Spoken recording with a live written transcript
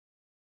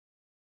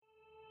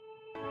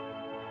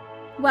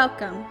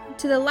Welcome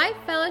to the Life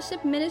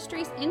Fellowship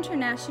Ministries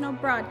International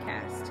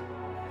broadcast.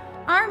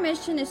 Our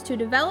mission is to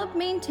develop,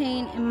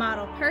 maintain, and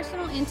model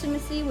personal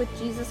intimacy with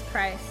Jesus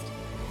Christ.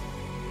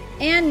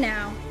 And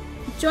now,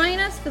 join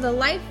us for the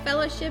Life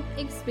Fellowship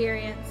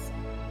experience.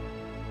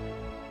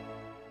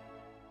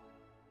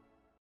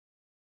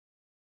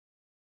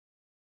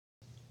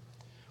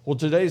 Well,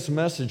 today's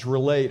message,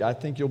 Relate, I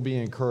think you'll be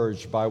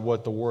encouraged by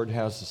what the Word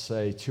has to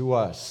say to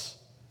us.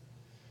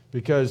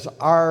 Because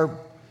our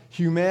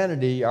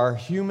humanity, our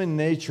human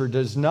nature,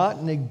 does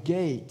not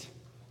negate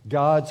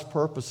God's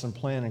purpose and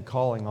plan and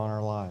calling on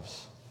our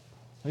lives.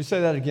 Let me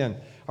say that again.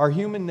 Our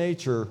human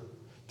nature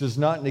does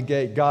not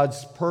negate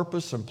God's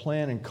purpose and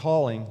plan and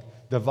calling,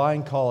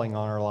 divine calling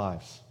on our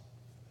lives.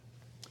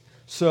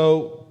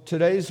 So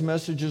today's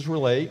message is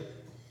Relate.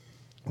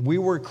 We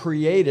were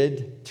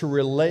created to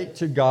relate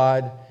to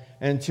God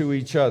and to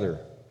each other.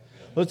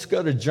 Let's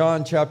go to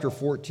John chapter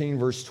 14,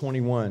 verse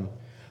 21.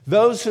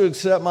 Those who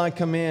accept my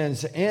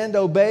commands and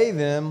obey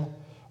them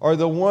are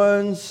the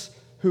ones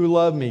who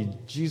love me.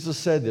 Jesus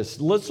said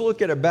this. Let's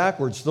look at it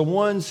backwards. The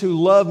ones who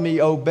love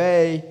me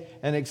obey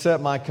and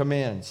accept my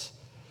commands.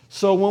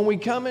 So when we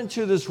come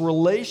into this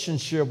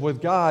relationship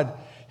with God,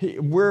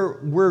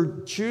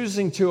 we're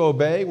choosing to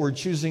obey. We're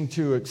choosing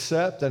to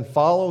accept and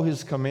follow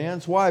His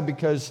commands. Why?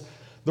 Because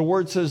the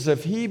Word says,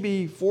 if He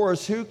be for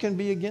us, who can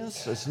be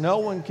against us? No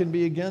one can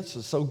be against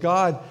us. So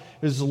God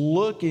is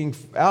looking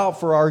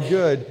out for our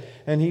good,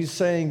 and He's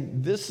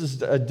saying, this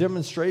is a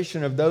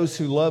demonstration of those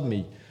who love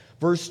me.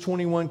 Verse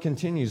 21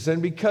 continues,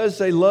 and because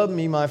they love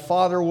me, my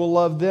Father will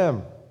love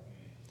them.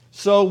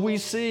 So we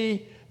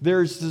see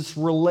there's this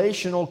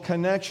relational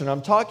connection.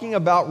 I'm talking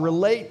about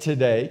relate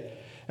today,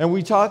 and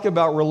we talk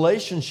about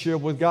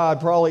relationship with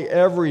God probably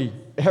every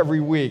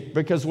week,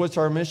 because what's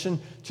our mission?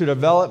 To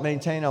develop,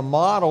 maintain a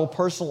model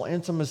personal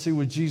intimacy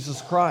with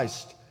Jesus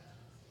Christ.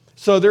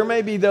 So there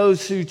may be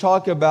those who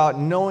talk about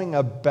knowing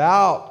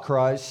about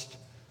Christ,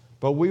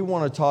 but we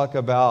want to talk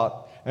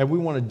about and we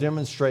want to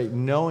demonstrate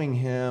knowing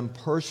Him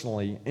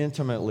personally,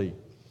 intimately.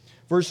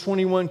 Verse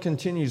 21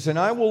 continues, and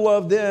I will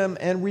love them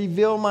and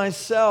reveal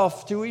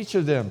myself to each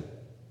of them.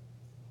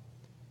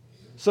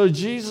 So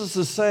Jesus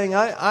is saying,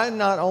 I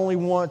not only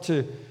want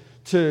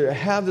to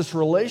have this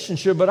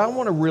relationship, but I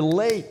want to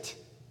relate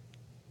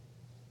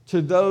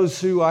to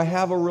those who I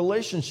have a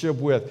relationship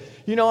with.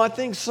 You know, I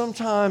think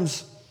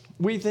sometimes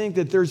we think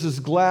that there's this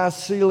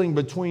glass ceiling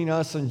between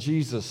us and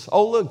Jesus.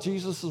 Oh, look,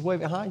 Jesus is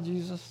waving. Hi,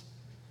 Jesus.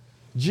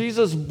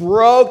 Jesus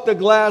broke the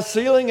glass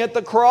ceiling at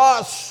the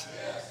cross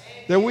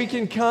that we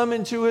can come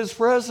into His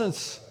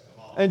presence.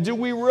 And do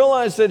we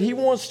realize that He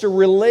wants to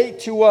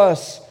relate to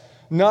us,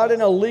 not in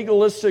a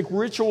legalistic,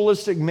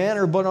 ritualistic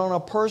manner, but on a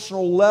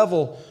personal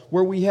level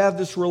where we have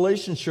this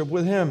relationship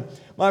with Him?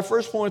 My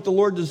first point, the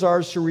Lord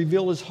desires to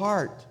reveal His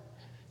heart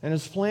and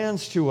His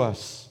plans to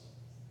us.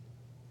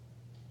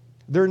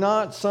 They're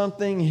not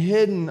something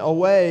hidden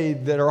away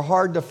that are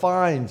hard to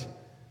find,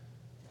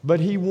 but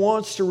He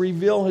wants to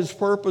reveal His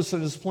purpose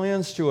and His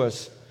plans to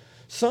us.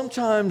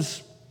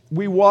 Sometimes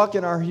we walk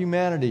in our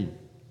humanity,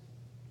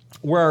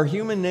 where our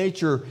human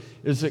nature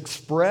is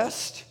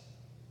expressed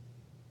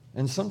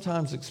and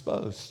sometimes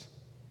exposed.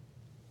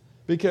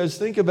 Because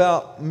think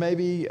about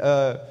maybe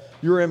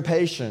you're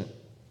impatient,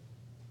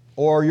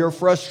 or you're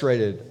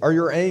frustrated, or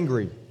you're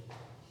angry.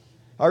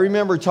 I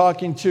remember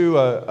talking to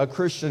a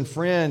Christian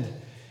friend,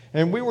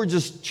 and we were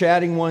just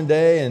chatting one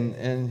day,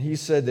 and he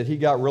said that he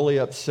got really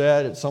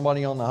upset at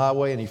somebody on the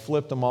highway and he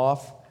flipped them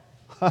off.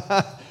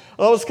 I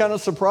was kind of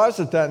surprised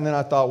at that, and then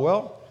I thought,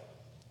 well,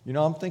 you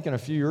know, I'm thinking a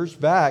few years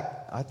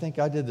back, I think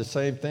I did the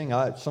same thing.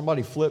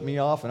 Somebody flipped me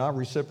off and I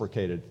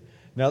reciprocated.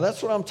 Now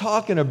that's what I'm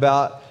talking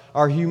about.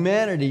 Our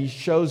humanity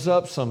shows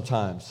up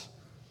sometimes.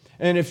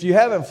 And if you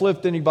haven't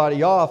flipped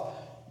anybody off,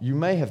 you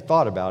may have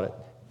thought about it.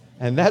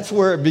 And that's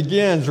where it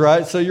begins,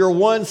 right? So you're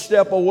one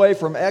step away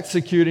from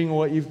executing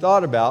what you've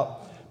thought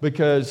about,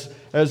 because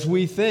as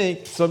we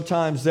think,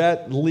 sometimes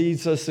that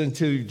leads us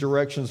into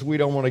directions we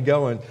don't want to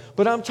go in.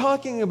 But I'm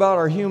talking about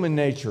our human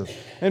nature.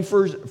 And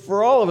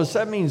for all of us,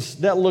 that means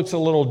that looks a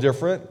little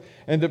different.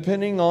 And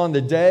depending on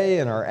the day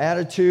and our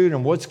attitude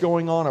and what's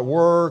going on at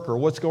work or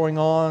what's going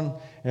on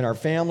in our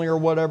family or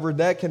whatever,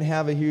 that can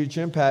have a huge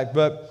impact.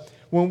 But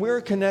when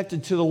we're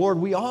connected to the Lord,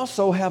 we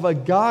also have a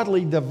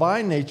godly,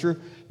 divine nature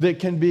that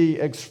can be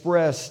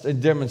expressed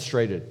and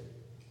demonstrated.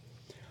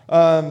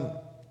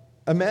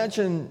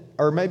 Imagine,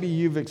 or maybe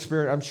you've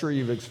experienced, I'm sure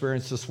you've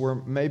experienced this, where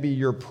maybe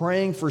you're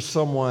praying for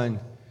someone,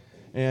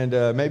 and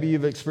maybe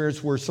you've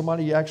experienced where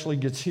somebody actually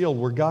gets healed,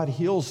 where God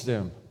heals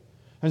them.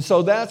 And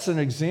so that's an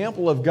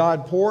example of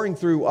God pouring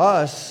through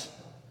us.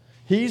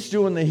 He's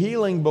doing the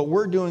healing, but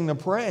we're doing the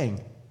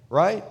praying,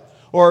 right?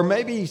 Or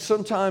maybe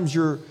sometimes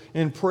you're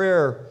in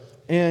prayer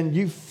and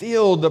you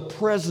feel the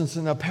presence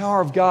and the power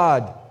of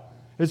God.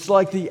 It's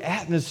like the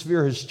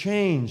atmosphere has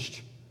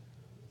changed.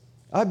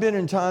 I've been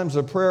in times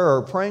of prayer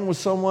or praying with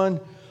someone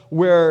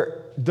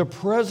where the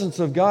presence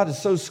of God is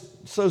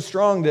so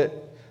strong that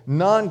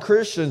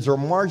non-Christians or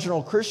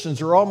marginal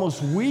Christians are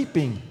almost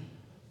weeping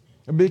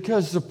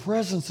because the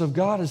presence of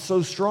God is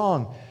so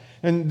strong.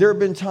 And there have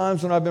been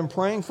times when I've been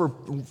praying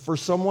for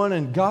someone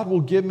and God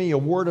will give me a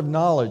word of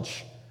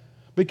knowledge.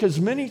 Because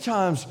many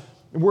times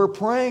we're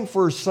praying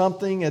for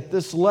something at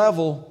this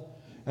level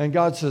and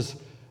God says,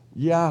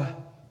 yeah,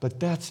 but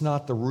that's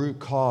not the root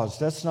cause.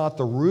 That's not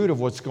the root of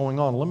what's going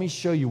on. Let me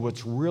show you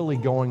what's really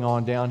going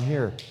on down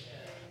here.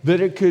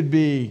 That it could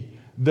be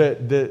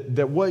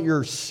that what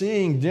you're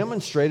seeing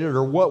demonstrated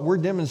or what we're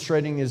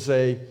demonstrating is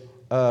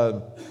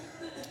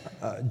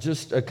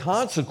just a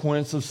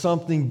consequence of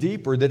something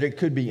deeper, that it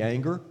could be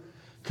anger,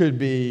 could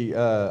be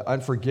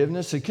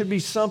unforgiveness. It could be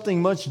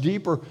something much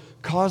deeper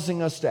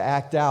causing us to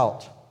act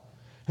out.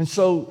 And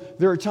so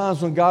there are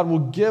times when God will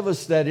give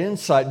us that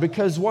insight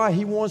because why?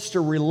 He wants to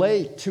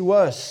relate to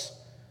us.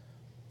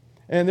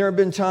 And there have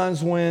been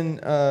times when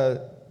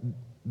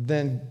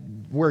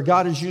where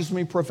God has used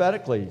me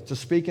prophetically to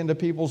speak into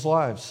people's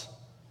lives.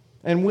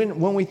 And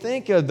when we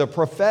think of the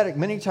prophetic,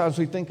 many times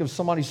we think of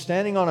somebody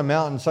standing on a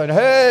mountain saying,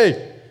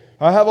 hey,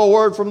 I have a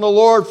word from the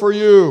Lord for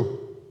you.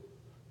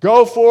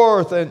 Go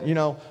forth.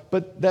 And,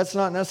 but that's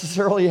not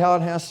necessarily how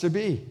it has to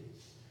be.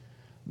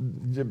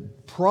 The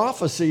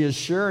prophecy is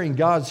sharing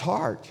God's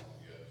heart.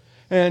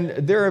 And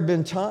there have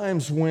been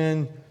times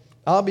when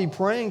I'll be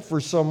praying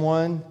for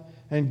someone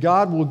and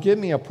God will give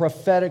me a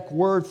prophetic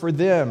word for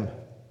them.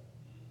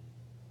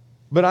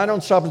 But I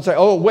don't stop and say,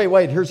 oh,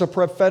 wait, here's a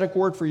prophetic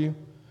word for you.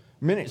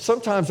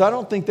 Sometimes I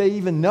don't think they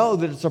even know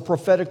that it's a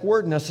prophetic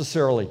word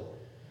necessarily.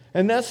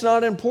 And that's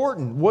not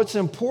important. What's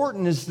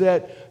important is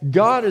that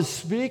God is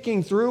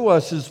speaking through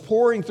us, is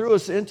pouring through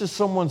us into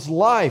someone's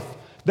life.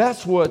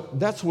 That's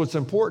what's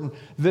important,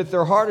 that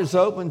their heart is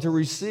open to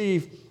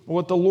receive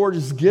what the Lord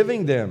is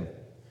giving them.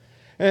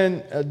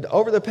 And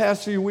over the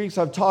past few weeks,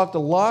 I've talked a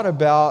lot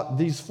about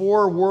these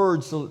 4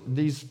 words,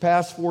 these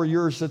past 4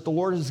 years that the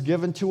Lord has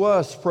given to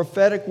us,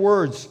 prophetic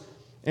words.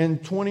 In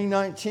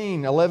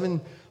 2019,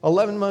 11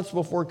 months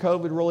before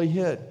COVID really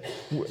hit,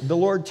 the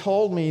Lord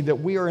told me that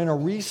we are in a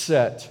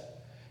reset.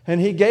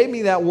 And He gave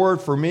me that word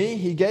for me.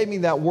 He gave me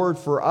that word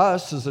for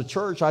us as a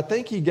church. I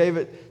think He gave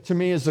it to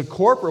me as a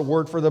corporate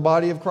word for the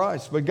body of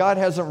Christ. But God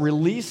hasn't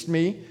released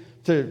me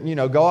to,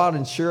 go out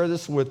and share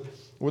this with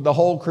the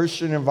whole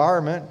Christian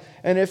environment.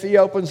 And if He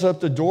opens up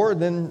the door,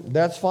 then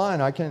that's fine.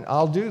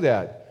 I'll do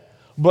that.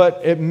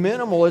 But at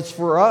minimal, it's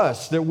for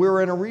us that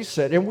we're in a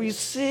reset. And we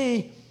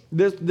see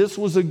this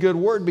was a good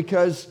word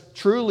because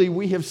truly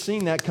we have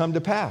seen that come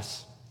to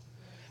pass.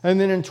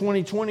 And then in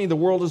 2020, the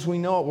world as we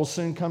know it will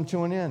soon come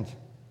to an end.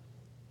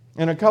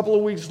 And a couple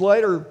of weeks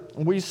later,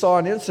 we saw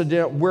an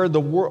incident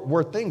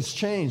where things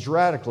changed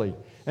radically.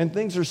 And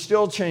things are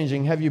still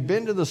changing. Have you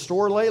been to the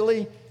store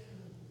lately?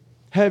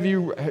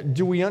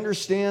 Do we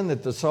understand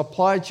that the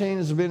supply chain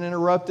has been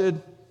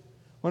interrupted?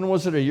 When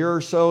was it, a year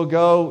or so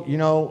ago?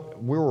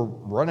 We were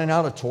running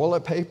out of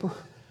toilet paper.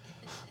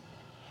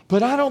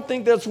 But I don't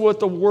think that's what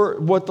the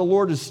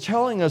Lord is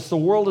telling us. The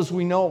world as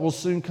we know it will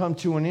soon come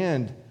to an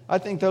end. I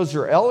think those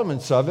are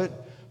elements of it,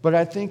 but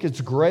I think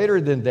it's greater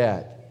than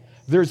that.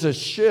 There's a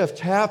shift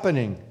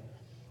happening.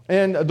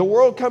 And the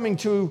world coming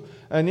to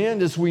an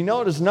end, as we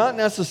know it, is not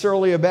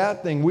necessarily a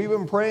bad thing. We've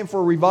been praying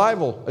for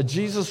revival, a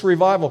Jesus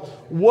revival.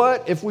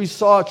 What if we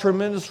saw a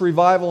tremendous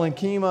revival in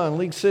Kemah and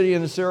League City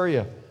in this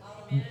area?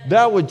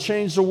 That would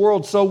change the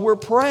world. So we're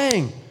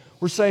praying.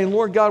 We're saying,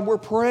 Lord God, we're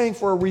praying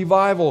for a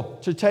revival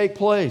to take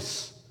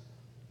place.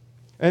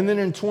 And then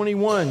in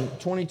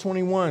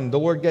 2021, the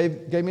Lord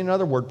gave me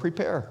another word,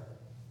 prepare.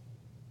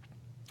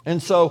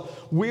 And so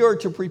we are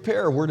to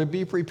prepare. We're to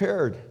be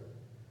prepared.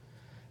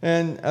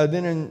 And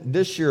then in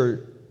this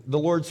year, the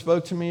Lord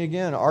spoke to me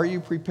again. Are you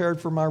prepared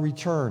for my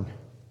return?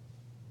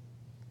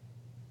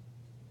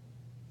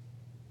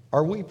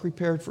 Are we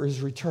prepared for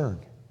His return?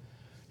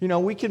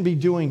 We can be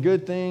doing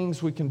good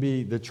things.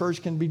 The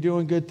church can be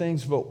doing good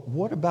things. But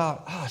what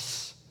about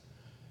us?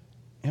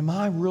 Am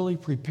I really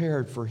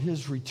prepared for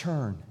His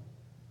return?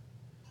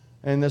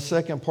 And the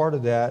second part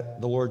of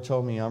that, the Lord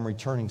told me I'm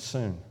returning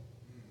soon.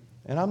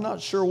 And I'm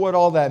not sure what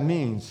all that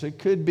means. It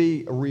could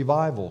be a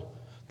revival,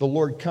 the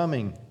Lord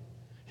coming.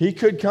 He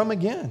could come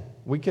again.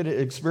 We could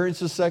experience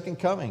His second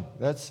coming.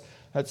 That's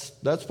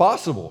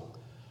possible.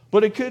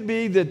 But it could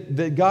be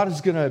that God is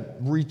going to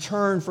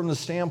return from the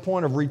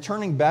standpoint of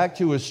returning back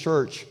to His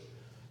church.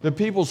 The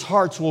people's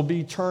hearts will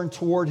be turned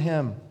toward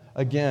Him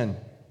again.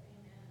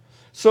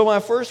 So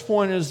my first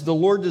point is the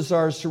Lord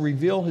desires to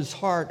reveal His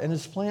heart and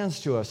His plans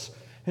to us.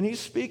 And He's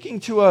speaking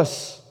to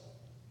us.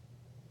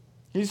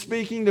 He's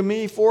speaking to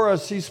me for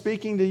us. He's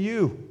speaking to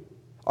you.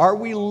 Are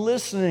we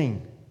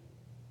listening?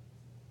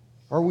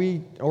 Are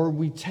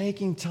we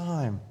taking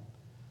time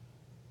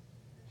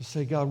to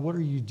say, God, what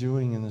are you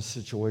doing in this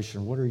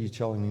situation? What are you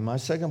telling me? My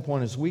second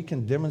point is we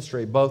can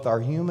demonstrate both our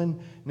human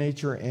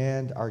nature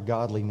and our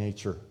godly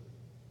nature.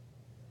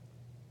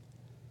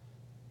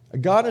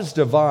 God is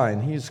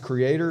divine. He is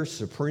creator,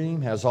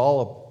 supreme, has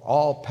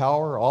all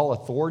power, all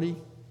authority.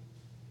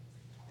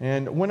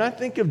 And when I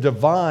think of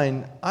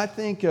divine, I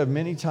think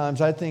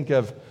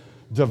of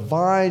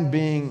divine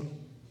being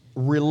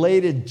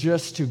related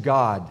just to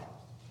God.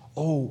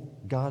 Oh,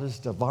 God is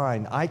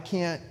divine. I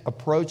can't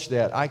approach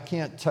that. I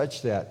can't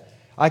touch that.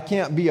 I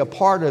can't be a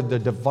part of the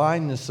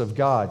divineness of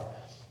God.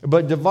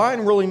 But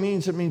divine really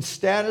means, it means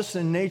status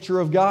and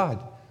nature of God.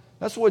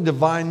 That's what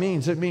divine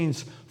means. It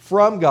means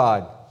from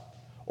God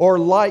or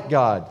like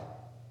God.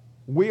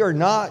 We are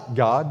not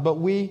God, but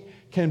we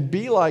can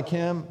be like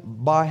Him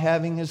by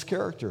having His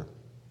character.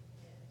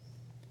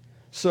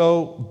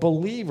 So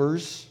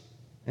believers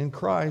in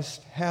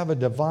Christ have a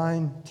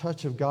divine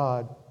touch of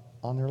God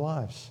on their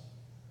lives.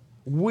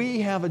 We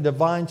have a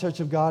divine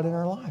touch of God in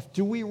our life.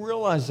 Do we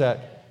realize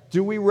that?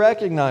 Do we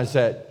recognize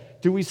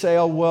that? Do we say,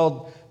 oh,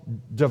 well,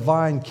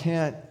 divine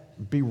can't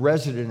be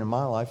resident in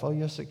my life? Oh,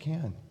 yes, it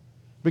can.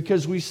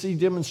 Because we see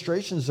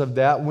demonstrations of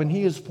that when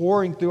He is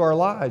pouring through our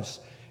lives.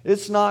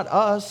 It's not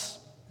us.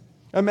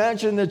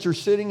 Imagine that you're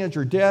sitting at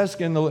your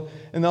desk and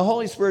the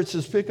Holy Spirit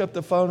says, pick up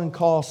the phone and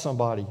call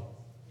somebody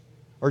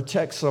or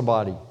text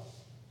somebody.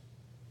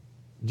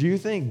 Do you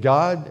think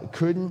God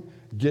couldn't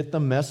get the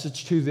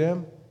message to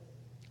them?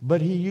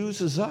 But He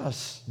uses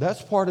us.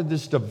 That's part of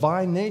this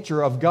divine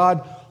nature of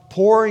God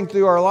pouring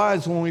through our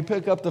lives when we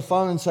pick up the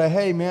phone and say,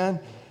 hey, man,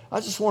 I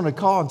just want to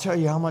call and tell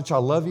you how much I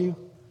love you,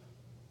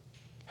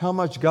 how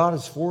much God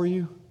is for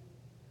you,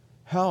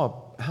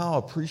 how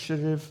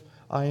appreciative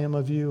I am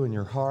of you and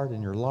your heart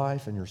and your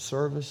life and your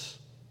service.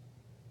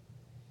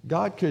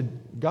 God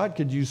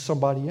could use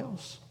somebody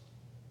else.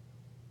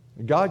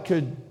 God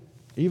could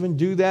even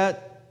do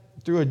that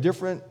through a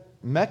different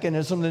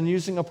mechanism than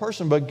using a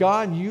person, but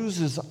God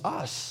uses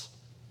us.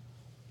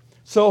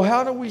 So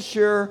how do we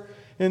share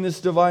in this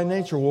divine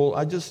nature? Well,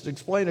 I just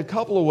explained a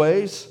couple of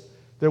ways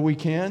that we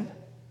can,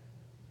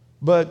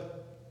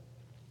 but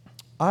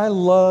I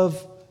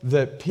love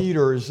that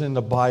Peter is in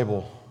the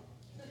Bible.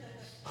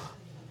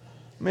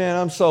 Man,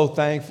 I'm so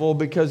thankful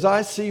because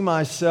I see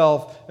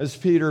myself as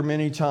Peter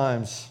many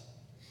times.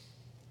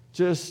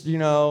 Just,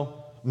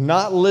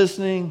 not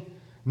listening,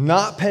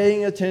 not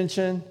paying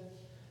attention.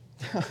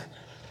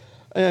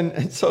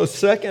 And so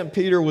 2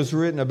 Peter was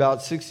written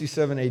about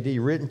 67 AD,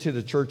 written to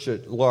the church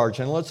at large.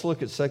 And let's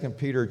look at 2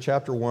 Peter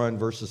chapter 1,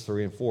 verses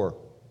 3 and 4.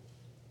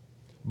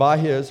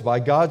 By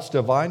God's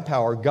divine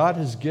power, God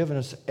has given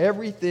us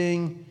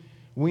everything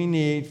we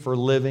need for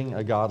living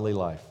a godly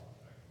life.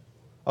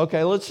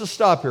 Okay, let's just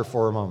stop here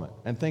for a moment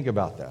and think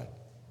about that.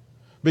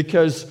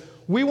 Because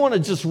we want to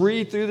just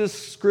read through this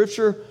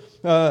scripture.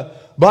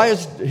 By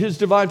His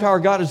divine power,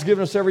 God has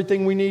given us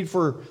everything we need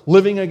for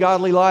living a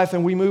godly life,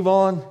 and we move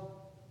on.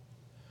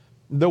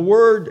 The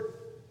word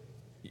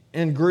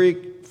in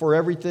Greek for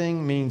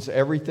everything means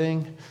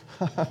everything.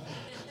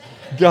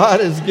 God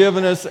has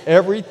given us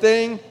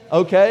everything,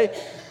 okay?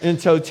 In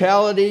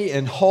totality,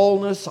 in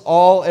wholeness,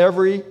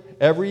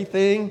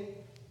 everything.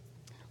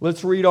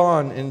 Let's read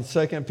on in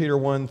 2 Peter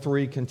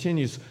 1:3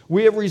 continues.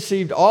 We have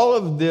received all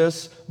of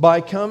this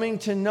by coming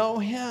to know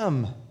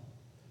Him.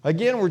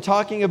 Again, we're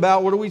talking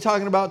about, what are we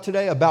talking about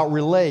today? About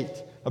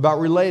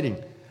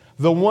relating.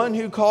 The one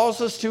who calls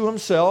us to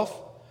Himself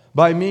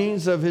by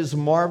means of His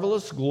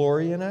marvelous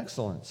glory and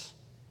excellence.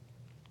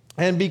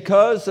 And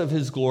because of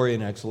His glory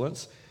and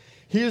excellence,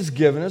 He has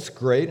given us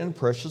great and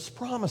precious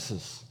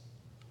promises.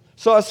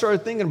 So I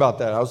started thinking about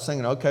that. I was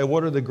thinking, okay,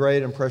 what are the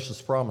great and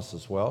precious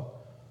promises? Well,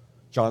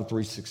 John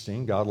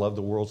 3:16, God loved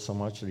the world so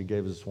much that He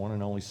gave His one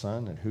and only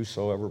Son, that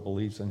whosoever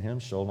believes in Him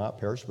shall not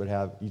perish but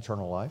have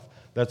eternal life.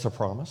 That's a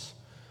promise.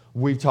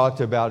 We've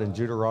talked about in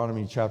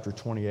Deuteronomy chapter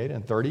 28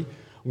 and 30,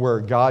 where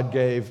God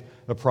gave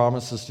the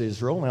promises to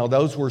Israel. Now,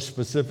 those were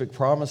specific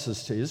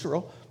promises to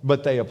Israel,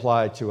 but they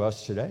apply to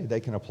us today. They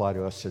can apply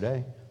to us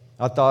today.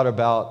 I thought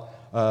about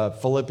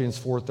Philippians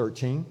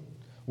 4:13.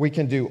 We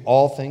can do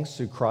all things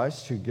through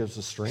Christ who gives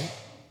us strength.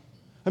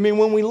 I mean,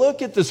 when we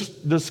look at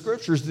the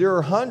scriptures, there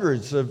are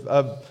hundreds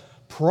of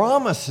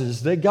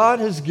promises that God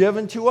has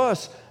given to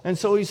us. And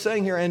so He's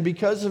saying here, and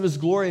because of His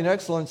glory and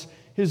excellence,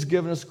 He's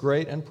given us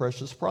great and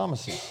precious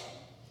promises.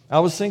 I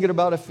was thinking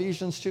about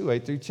Ephesians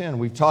 2:8-10.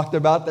 We've talked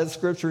about that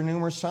scripture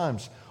numerous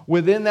times.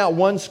 Within that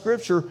one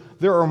scripture,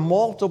 there are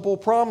multiple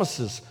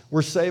promises.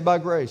 We're saved by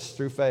grace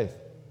through faith,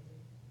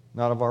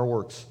 not of our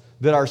works.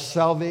 That our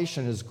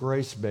salvation is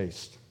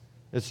grace-based.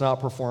 It's not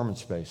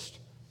performance-based.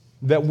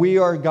 That we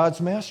are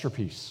God's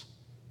masterpiece.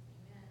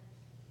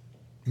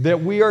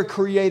 That we are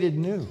created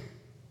new.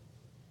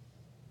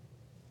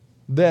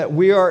 That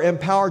we are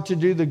empowered to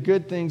do the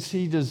good things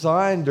He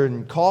designed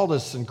and called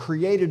us and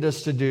created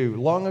us to do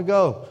long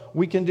ago.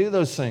 We can do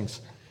those things.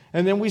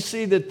 And then we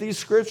see that these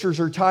scriptures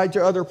are tied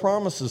to other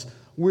promises.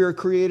 We are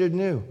created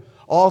new.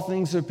 All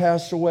things have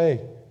passed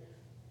away.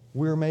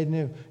 We are made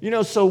new.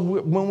 So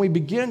when we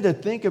begin to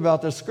think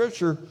about the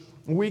scripture,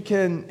 we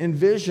can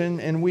envision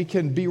and we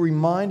can be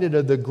reminded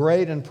of the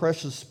great and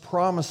precious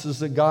promises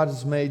that God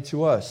has made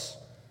to us.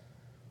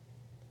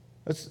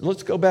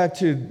 Let's go back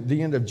to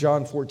the end of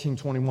John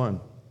 14:21.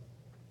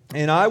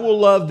 And I will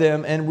love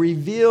them and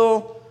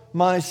reveal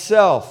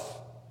myself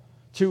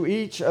to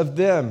each of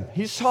them.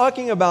 He's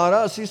talking about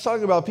us. He's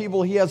talking about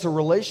people He has a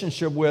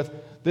relationship with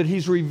that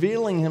He's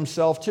revealing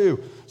Himself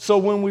to. So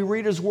when we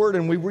read His Word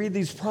and we read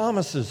these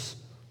promises,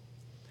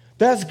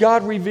 That's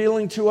God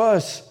revealing to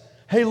us,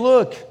 hey,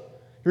 look,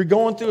 you're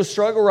going through a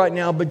struggle right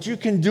now, but you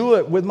can do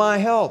it with my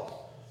help.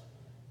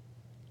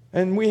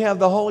 And we have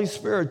the Holy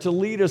Spirit to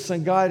lead us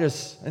and guide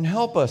us and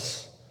help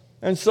us.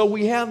 And so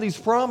we have these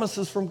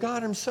promises from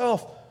God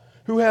himself,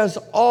 who has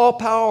all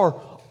power,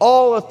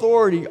 all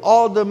authority,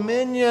 all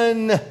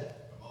dominion.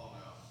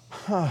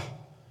 God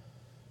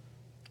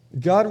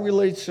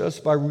relates to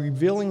us by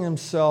revealing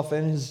himself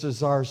and his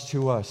desires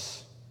to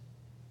us.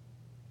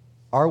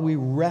 Are we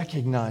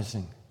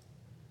recognizing?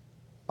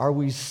 Are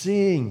we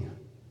seeing?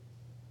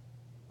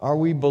 Are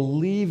we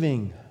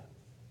believing?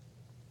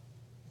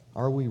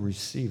 Are we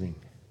receiving?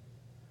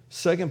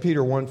 2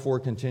 Peter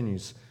 1:4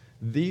 continues,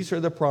 these are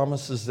the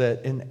promises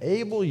that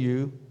enable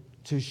you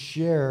to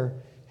share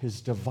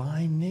his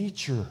divine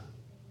nature.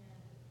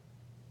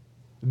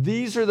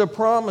 These are the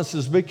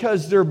promises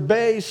because they're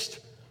based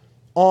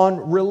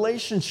on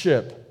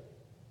relationship.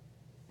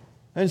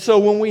 And so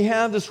when we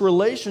have this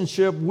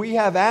relationship, we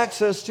have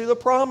access to the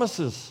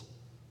promises.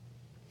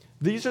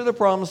 These are the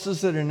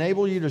promises that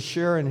enable you to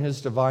share in his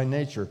divine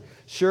nature.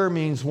 Share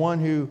means one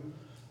who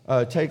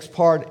takes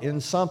part in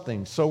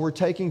something. So we're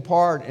taking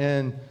part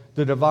in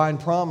the divine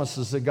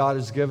promises that God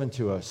has given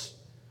to us.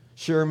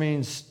 Share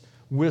means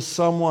with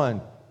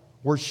someone.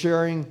 We're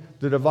sharing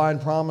the divine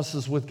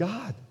promises with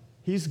God.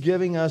 He's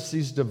giving us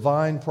these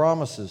divine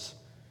promises.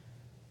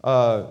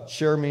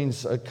 Share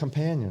means a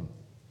companion,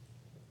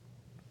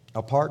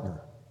 a partner.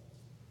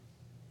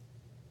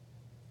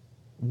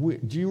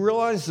 Do you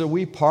realize that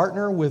we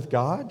partner with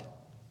God?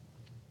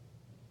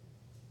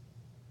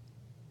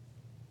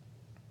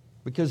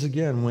 Because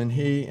again, when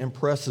he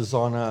impresses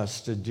on us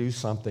to do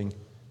something,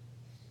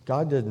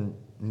 God didn't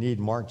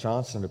need Mark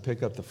Johnson to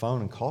pick up the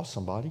phone and call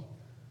somebody.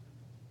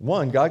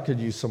 One, God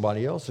could use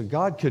somebody else, and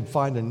God could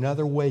find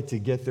another way to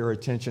get their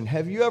attention.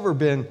 Have you ever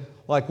been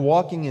like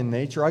walking in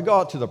nature? I go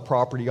out to the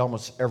property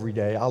almost every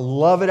day. I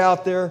love it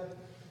out there.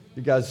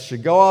 You guys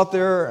should go out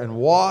there and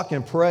walk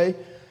and pray.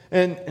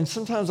 And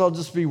sometimes I'll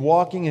just be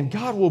walking, and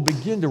God will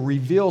begin to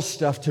reveal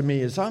stuff to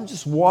me as I'm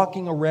just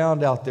walking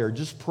around out there,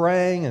 just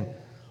praying and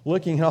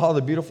looking at all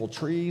the beautiful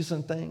trees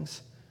and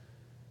things.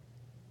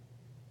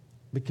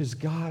 Because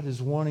God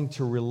is wanting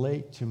to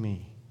relate to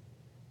me.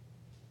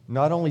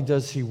 Not only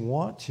does he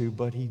want to,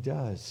 but he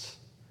does.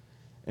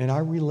 And I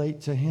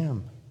relate to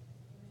him.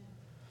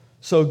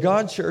 So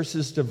God shares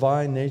his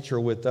divine nature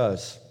with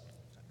us.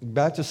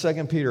 Back to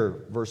 2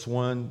 Peter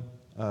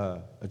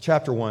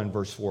chapter 1,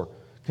 verse 4.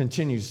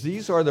 Continues,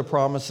 these are the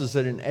promises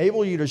that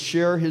enable you to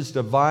share his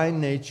divine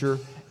nature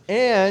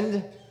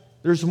and,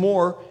 there's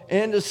more,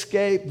 and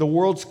escape the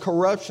world's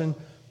corruption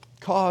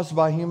caused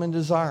by human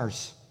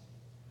desires.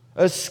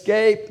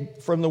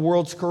 Escape from the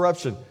world's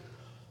corruption.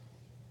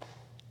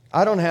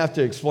 I don't have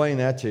to explain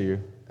that to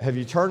you. Have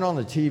you turned on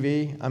the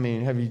TV? I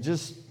mean, have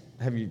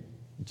you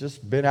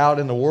just been out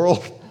in the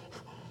world?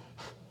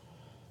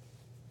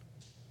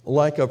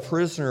 Like a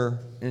prisoner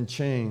in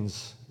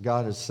chains,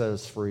 God has set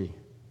us free.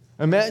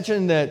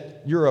 Imagine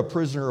that you're a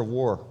prisoner of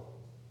war,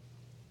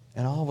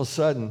 and all of a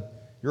sudden,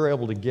 you're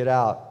able to get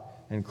out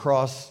and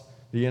cross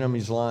the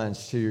enemy's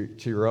lines to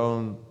your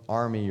own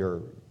army,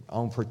 your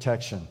own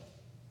protection.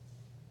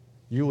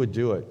 You would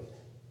do it.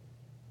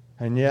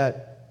 And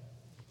yet,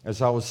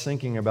 as I was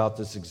thinking about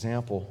this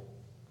example,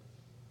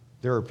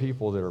 there are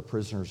people that are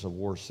prisoners of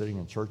war sitting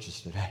in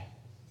churches today.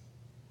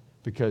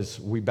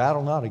 Because we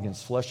battle not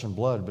against flesh and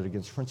blood, but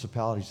against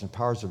principalities and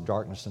powers of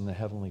darkness in the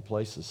heavenly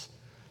places.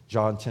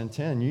 John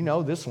 10:10, you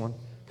know this one.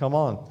 Come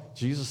on.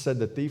 Jesus said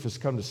the thief has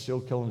come to steal,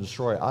 kill, and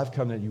destroy. I've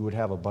come that you would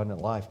have abundant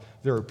life.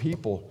 There are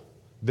people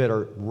that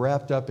are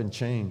wrapped up in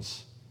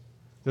chains,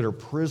 that are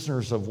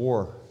prisoners of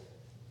war,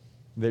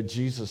 that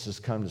Jesus has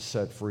come to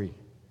set free.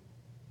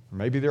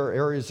 Maybe there are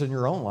areas in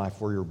your own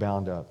life where you're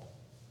bound up.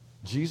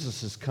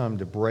 Jesus has come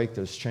to break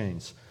those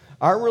chains.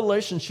 Our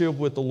relationship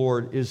with the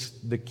Lord is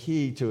the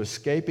key to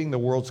escaping the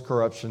world's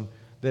corruption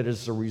that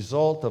is the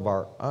result of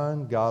our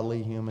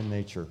ungodly human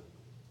nature.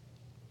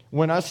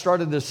 When I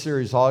started this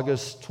series,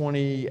 August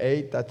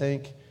 28th, I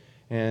think,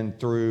 and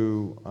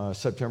through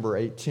September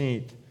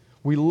 18th,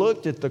 we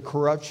looked at the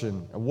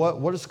corruption.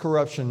 What does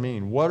corruption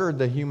mean? What are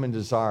the human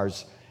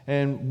desires?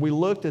 And we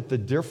looked at the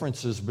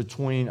differences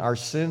between our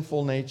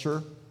sinful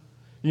nature.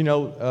 You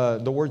know,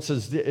 the word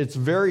says it's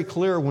very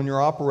clear when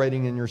you're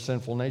operating in your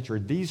sinful nature.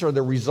 These are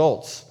the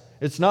results.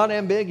 It's not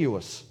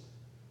ambiguous.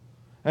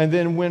 And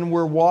then when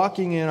we're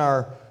walking in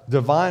our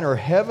divine or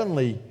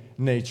heavenly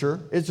nature,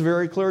 it's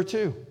very clear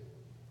too.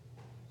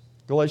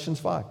 Galatians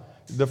 5,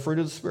 the fruit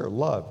of the Spirit,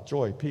 love,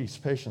 joy, peace,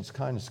 patience,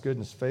 kindness,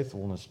 goodness,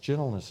 faithfulness,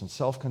 gentleness, and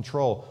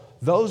self-control.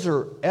 Those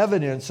are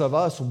evidence of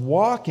us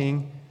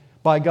walking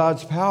by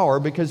God's power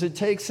because it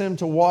takes him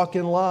to walk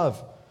in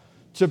love,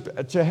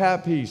 to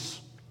have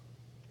peace,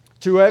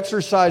 to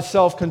exercise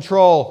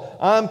self-control.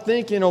 I'm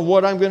thinking of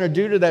what I'm going to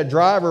do to that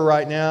driver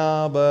right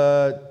now,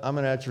 but I'm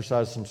going to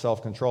exercise some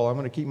self-control. I'm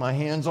going to keep my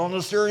hands on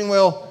the steering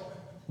wheel,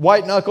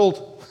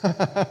 white-knuckled.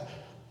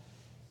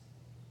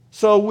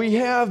 So we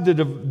have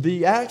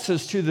the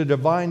access to the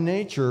divine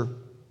nature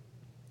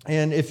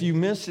And if you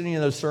missed any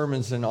of those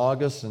sermons in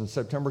August and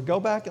September, go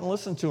back and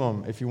listen to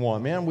them if you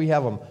want. Man, we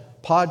have them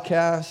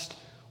podcast,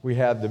 we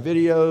have the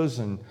videos,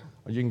 and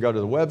you can go to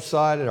the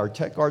website. And our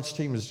Tech Arts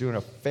team is doing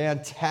a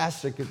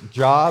fantastic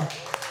job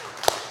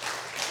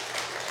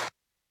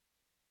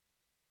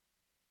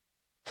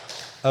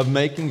of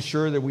making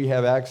sure that we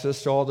have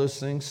access to all those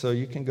things. So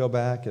you can go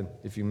back, and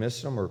if you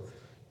missed them, or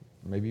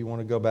maybe you want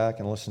to go back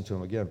and listen to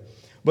them again.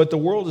 But the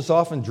world is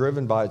often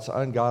driven by its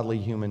ungodly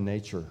human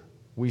nature.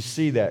 We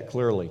see that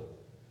clearly.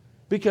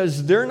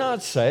 Because they're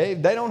not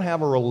saved. They don't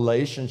have a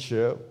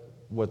relationship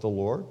with the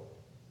Lord,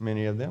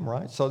 many of them,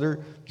 right? So they're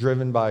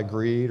driven by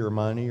greed or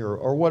money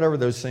or whatever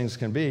those things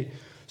can be.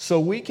 So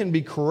we can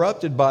be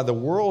corrupted by the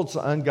world's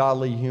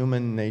ungodly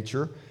human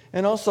nature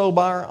and also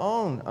by our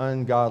own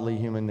ungodly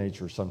human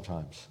nature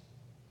sometimes.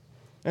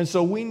 And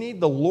so we need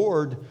the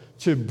Lord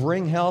to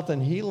bring health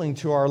and healing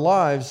to our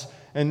lives.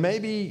 And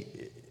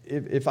maybe,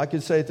 if I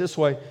could say it this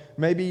way,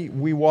 maybe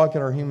we walk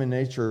in our human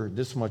nature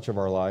this much of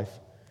our life,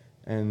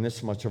 and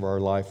this much of our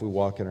life we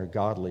walk in our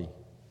godly,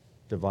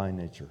 divine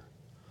nature.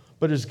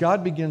 But as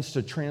God begins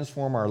to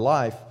transform our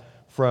life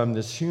from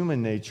this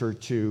human nature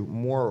to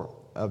more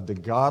of the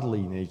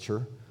godly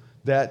nature,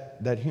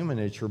 that human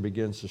nature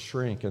begins to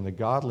shrink, and the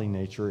godly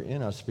nature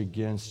in us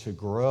begins to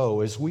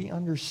grow as we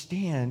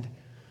understand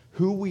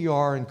who we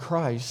are in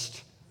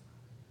Christ.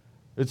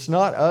 It's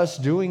not us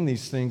doing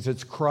these things,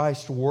 it's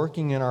Christ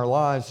working in our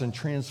lives and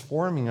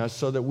transforming us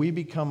so that we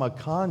become a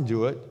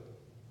conduit,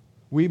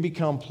 we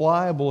become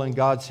pliable in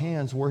God's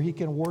hands where He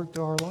can work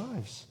through our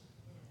lives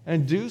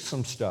and do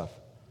some stuff.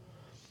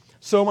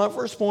 So my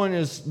first point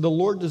is the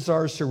Lord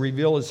desires to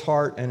reveal His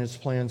heart and His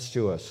plans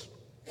to us.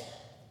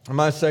 And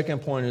my second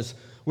point is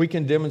we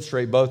can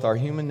demonstrate both our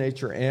human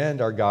nature and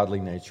our godly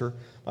nature.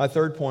 My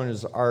third point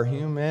is our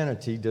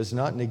humanity does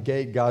not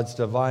negate God's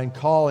divine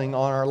calling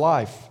on our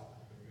life.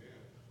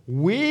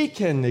 We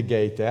can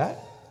negate that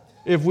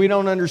if we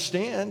don't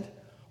understand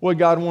what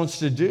God wants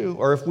to do,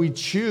 or if we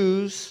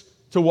choose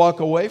to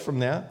walk away from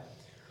that.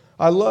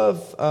 I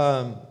love,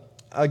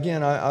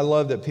 I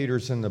love that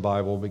Peter's in the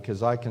Bible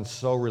because I can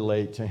so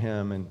relate to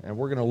him. And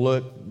we're going to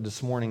look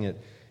this morning at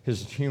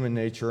his human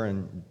nature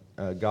and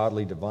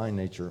godly divine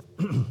nature.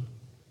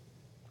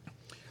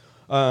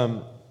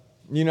 You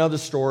know the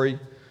story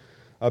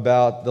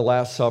about the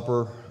Last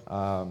Supper.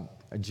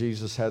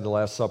 Jesus had the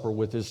Last Supper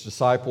with his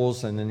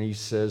disciples, and then he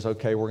says,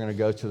 okay, we're going to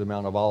go to the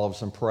Mount of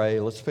Olives and pray.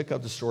 Let's pick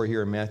up the story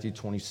here in Matthew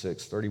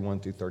 26,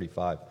 31 through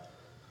 35.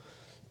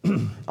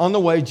 On the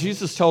way,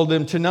 Jesus told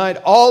them, tonight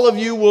all of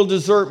you will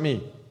desert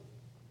me.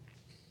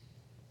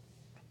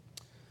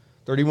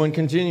 31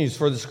 continues,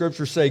 for the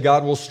scriptures say,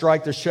 God will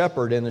strike the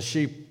shepherd and the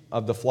sheep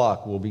of the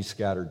flock will be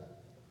scattered.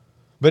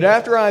 But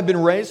after I have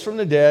been raised from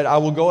the dead, I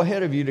will go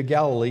ahead of you to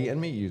Galilee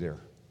and meet you there.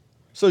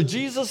 So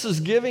Jesus is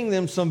giving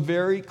them some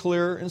very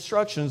clear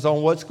instructions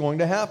on what's going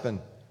to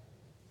happen.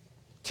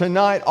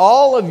 Tonight,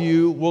 all of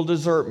you will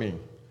desert me.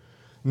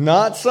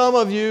 Not some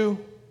of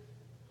you,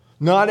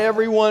 not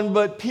everyone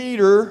but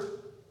Peter.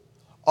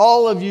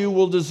 All of you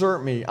will desert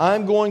me.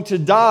 I'm going to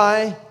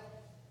die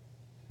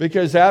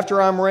because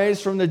after I'm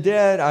raised from the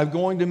dead, I'm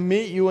going to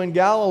meet you in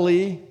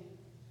Galilee.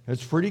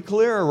 It's pretty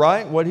clear,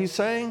 right, what he's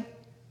saying?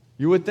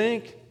 You would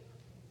think.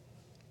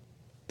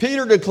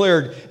 Peter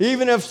declared,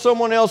 even if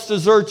someone else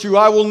deserts you,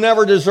 I will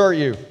never desert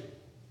you.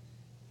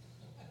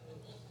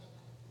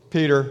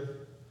 Peter,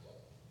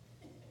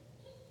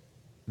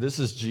 this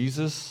is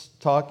Jesus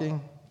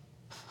talking.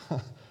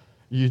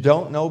 You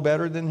don't know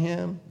better than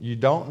him. You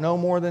don't know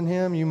more than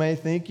him. You may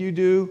think you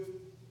do.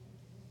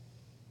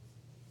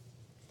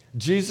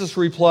 Jesus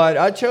replied,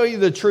 I tell you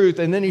the truth.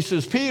 And then he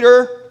says,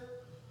 Peter,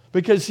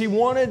 because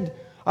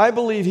I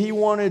believe he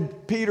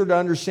wanted Peter to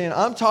understand,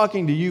 I'm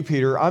talking to you,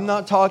 Peter. I'm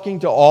not talking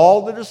to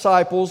all the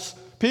disciples.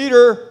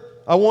 Peter,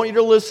 I want you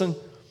to listen.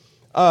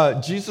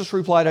 Jesus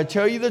replied, I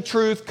tell you the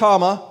truth,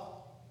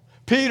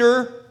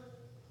 Peter,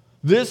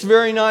 this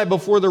very night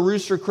before the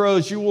rooster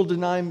crows, you will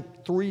deny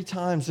 3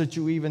 times that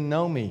you even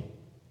know me.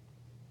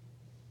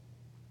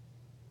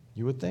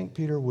 You would think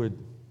Peter would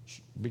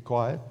be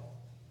quiet.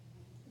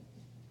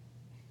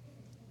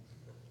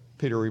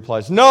 Peter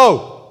replies,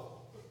 no.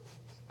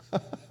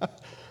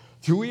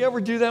 Do we ever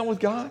do that with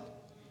God?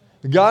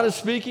 God is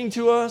speaking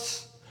to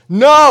us?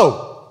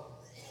 No.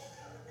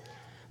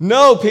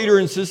 No, Peter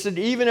insisted,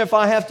 even if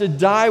I have to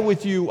die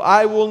with you,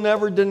 I will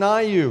never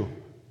deny you.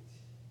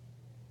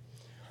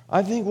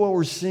 I think what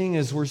we're seeing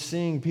is we're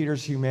seeing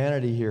Peter's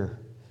humanity here.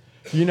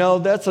 You know,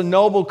 that's a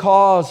noble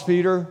cause,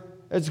 Peter.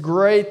 It's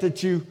great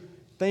that you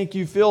think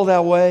you feel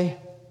that way.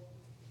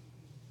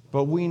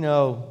 But we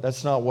know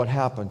that's not what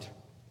happened.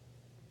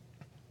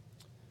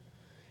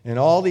 And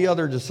all the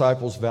other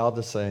disciples vowed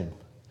the same.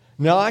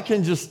 Now I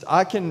can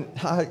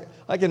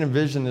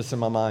envision this in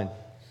my mind.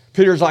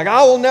 Peter's like,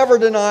 I will never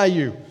deny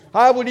you.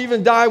 I would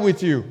even die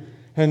with you.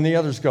 And the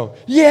others go,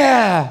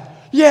 yeah,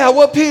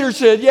 what Peter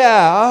said,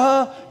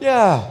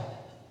 yeah.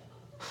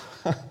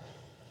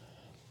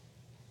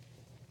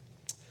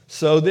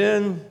 So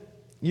then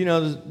you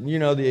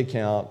know the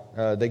account.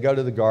 They go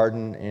to the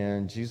garden,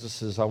 and Jesus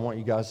says, I want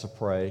you guys to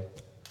pray.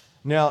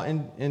 Now,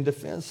 in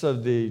defense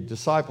of the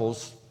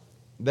disciples,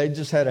 they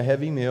just had a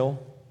heavy meal,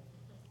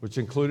 which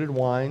included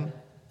wine.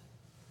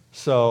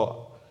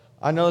 So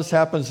I know this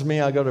happens to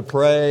me. I go to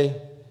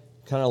pray,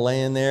 kind of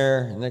laying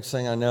there. And next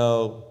thing I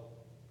know,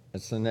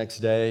 it's the next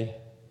day.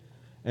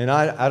 And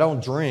I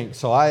don't drink,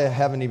 so I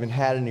haven't even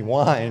had any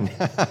wine.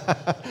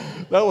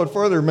 That would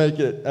further make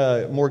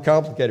it more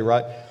complicated,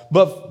 right?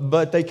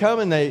 But they come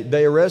and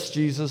they arrest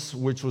Jesus,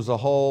 which was a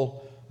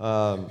whole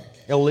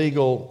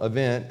illegal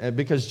event,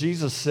 because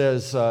Jesus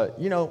says,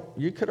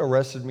 you could have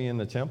arrested me in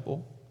the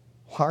temple.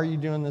 Why are you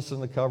doing this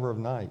in the cover of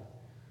night?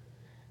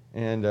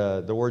 And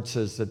the word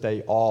says that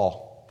they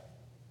all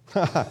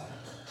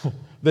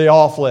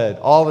fled.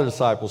 All the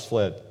disciples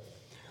fled.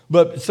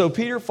 But so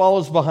Peter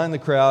follows behind the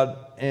crowd,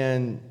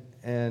 and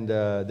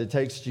that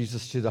takes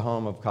Jesus to the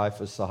home of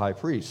Caiaphas, the high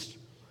priest.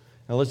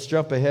 Now let's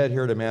jump ahead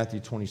here to Matthew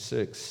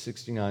 26,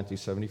 69 through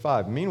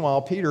 75.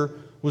 Meanwhile, Peter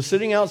was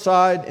sitting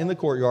outside in the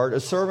courtyard. A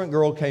servant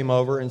girl came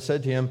over and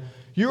said to him,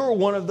 "You are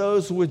one of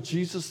those with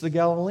Jesus the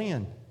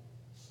Galilean."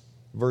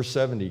 Verse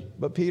 70,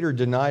 but Peter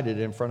denied it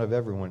in front of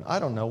everyone. "I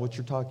don't know what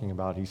you're talking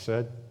about," he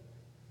said.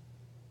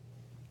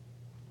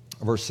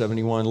 Verse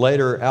 71,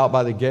 later out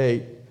by the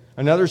gate,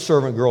 another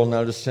servant girl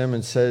noticed him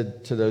and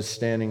said to those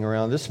standing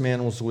around, "This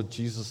man was with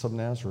Jesus of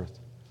Nazareth."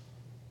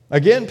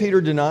 Again,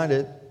 Peter denied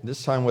it,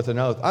 this time with an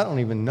oath. "I don't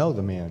even know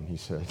the man," he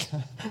said.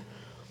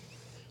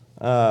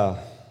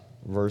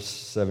 Verse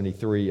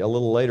 73, a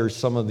little later,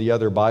 some of the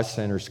other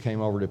bystanders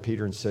came over to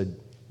Peter and said,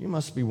 "You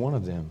must be one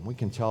of them. We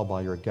can tell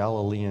by your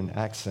Galilean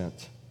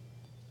accent."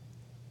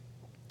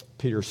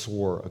 Peter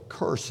swore, "A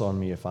curse on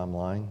me if I'm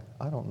lying.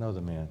 I don't know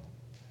the man."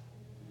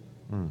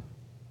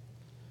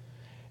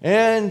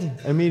 And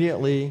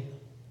immediately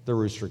the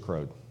rooster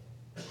crowed.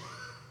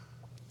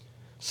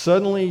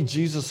 Suddenly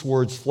Jesus'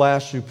 words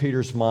flashed through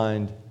Peter's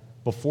mind,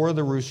 "Before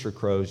the rooster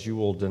crows, you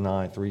will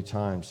deny 3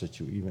 times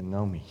that you even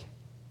know me."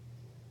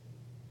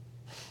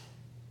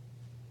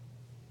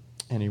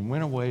 And he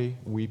went away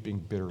weeping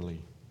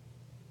bitterly.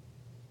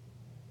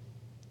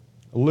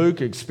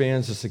 Luke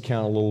expands this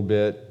account a little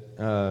bit.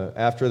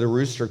 After the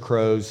rooster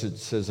crows, it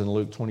says in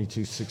Luke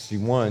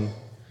 22:61,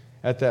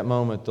 at that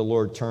moment the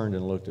Lord turned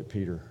and looked at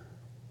Peter.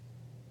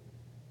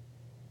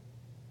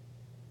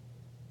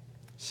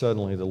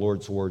 Suddenly the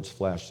Lord's words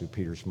flashed through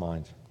Peter's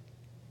mind.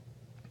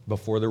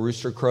 "Before the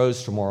rooster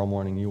crows tomorrow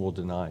morning, you will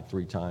deny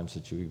 3 times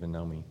that you even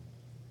know me."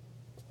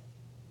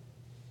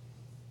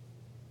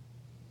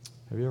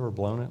 Have you ever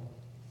blown it?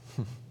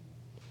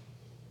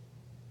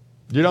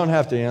 You don't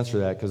have to answer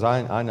that, because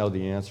I know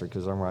the answer,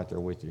 because I'm right there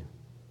with you.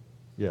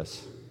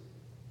 Yes.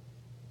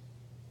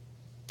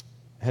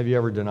 Have you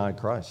ever denied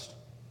Christ?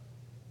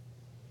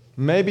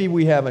 Maybe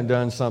we haven't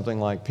done something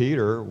like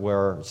Peter,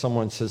 where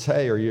someone says,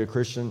 "Hey, are you a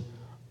Christian?"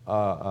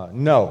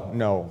 No,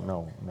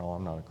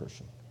 I'm not a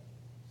Christian.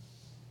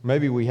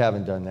 Maybe we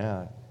haven't done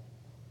that.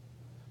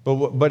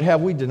 But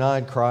have we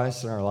denied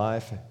Christ in our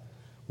life,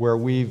 where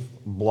we've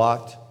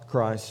blocked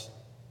Christ?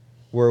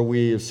 Where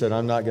we have said,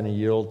 "I'm not going to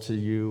yield to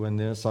you in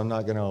this. I'm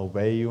not going to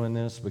obey you in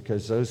this,"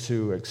 because those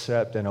who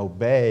accept and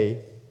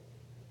obey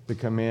the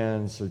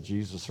commands of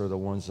Jesus are the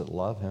ones that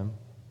love him.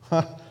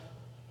 Kind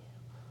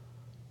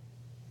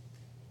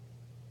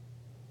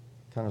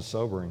of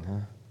sobering,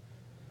 huh?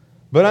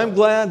 But I'm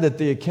glad that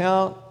the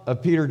account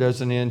of Peter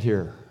doesn't end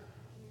here.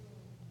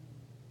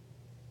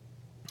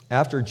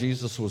 After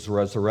Jesus was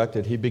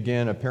resurrected, he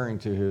began appearing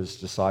to his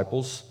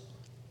disciples,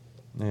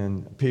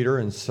 and Peter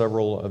and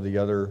several of the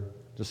other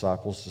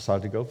disciples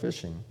decided to go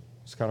fishing.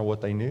 It's kind of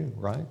what they knew,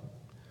 right?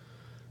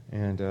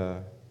 And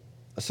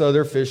so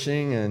they're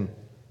fishing, and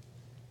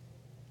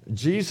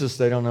Jesus,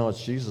 they don't know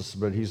it's Jesus,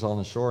 but he's on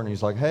the shore, and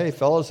he's like, "Hey,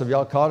 fellas, have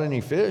y'all caught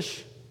any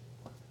fish?"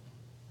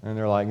 And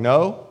they're like,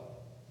 "No."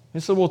 He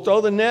said, "Well,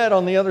 throw the net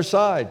on the other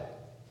side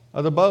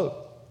of the boat."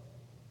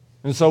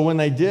 And so when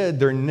they did,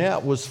 their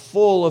net was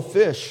full of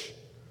fish.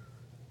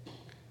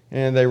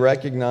 And they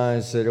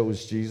recognized that it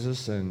was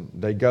Jesus, and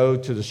they go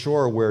to the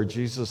shore where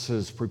Jesus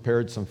has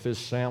prepared some fish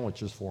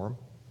sandwiches for them,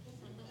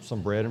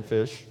 some bread and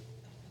fish.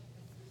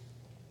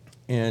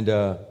 And,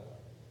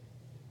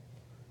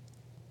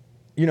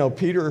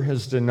 Peter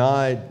has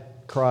denied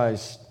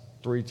Christ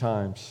 3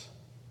 times.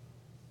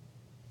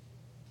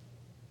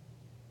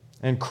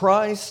 And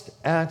Christ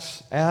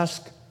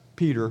asked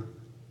Peter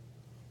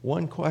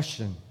one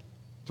question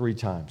 3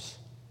 times.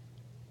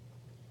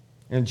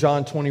 In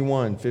John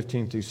 21,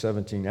 15 through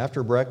 17,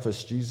 after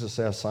breakfast, Jesus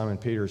asked Simon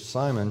Peter,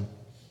 "Simon,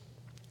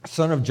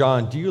 son of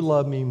John, do you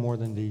love me more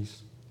than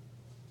these?"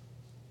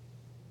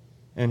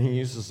 And he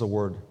uses the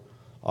word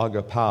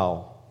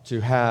agapao, to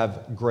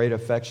have great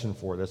affection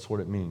for. That's what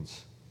it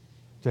means.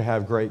 To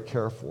have great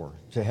care for,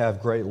 to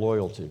have great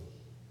loyalty.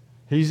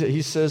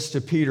 He says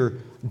to Peter,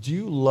 "Do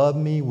you love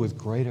me with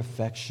great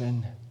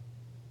affection?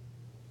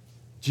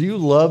 Do you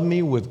love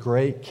me with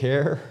great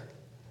care?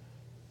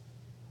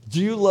 Do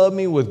you love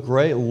me with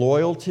great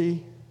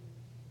loyalty?"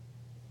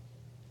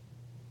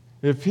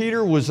 If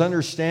Peter was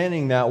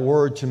understanding that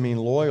word to mean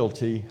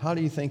loyalty, how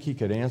do you think he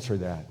could answer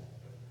that?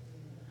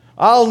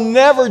 I'll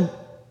never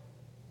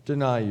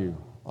deny you.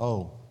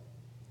 Oh,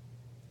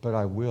 but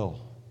I will.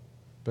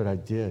 But I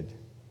did.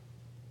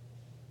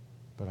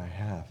 But I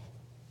have.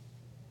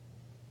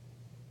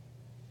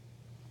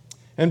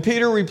 And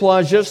Peter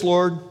replies, yes,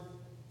 Lord,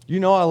 you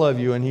know I love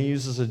you. And he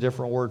uses a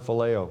different word,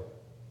 phileo.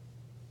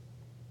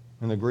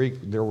 In the Greek,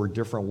 there were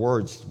different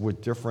words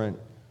with different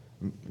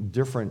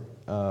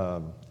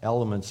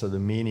elements of the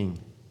meaning.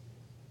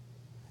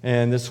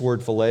 And this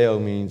word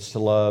phileo means to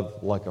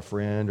love like a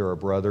friend or a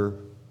brother,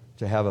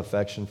 to have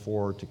affection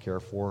for, to care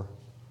for.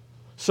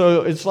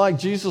 So it's like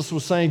Jesus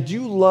was saying, do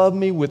you love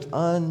me with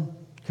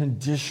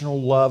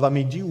unconditional love? I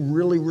mean, do you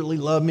really, really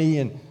love me?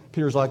 And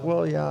Peter's like,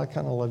 well, yeah, I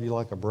kind of love you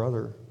like a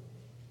brother.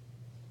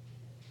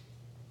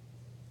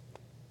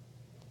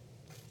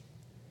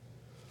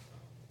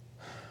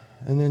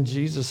 And then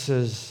Jesus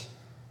says,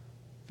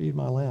 feed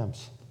my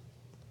lambs.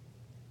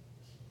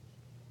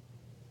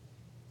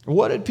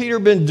 What had Peter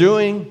been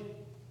doing?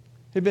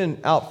 He'd been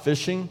out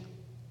fishing.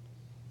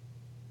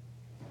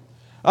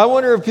 I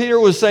wonder if Peter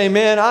was saying,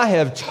 man, I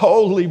have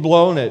totally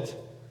blown it.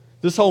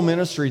 This whole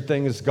ministry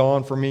thing is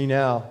gone for me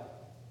now.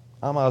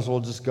 I might as well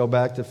just go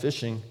back to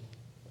fishing.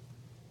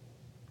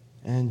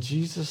 And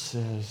Jesus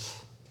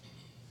says,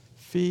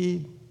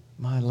 feed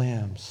my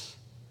lambs.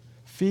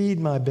 Feed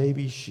my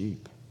baby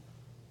sheep.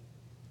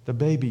 The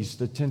babies,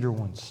 the tender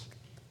ones.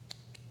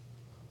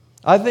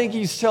 I think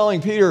he's telling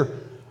Peter,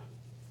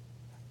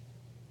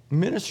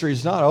 ministry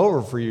is not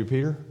over for you,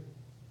 Peter,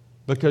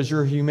 because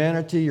your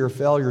humanity, your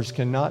failures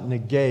cannot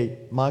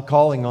negate my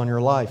calling on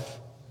your life.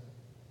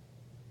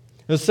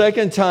 The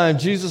second time,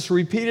 Jesus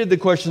repeated the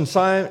question,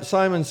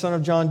 Simon, son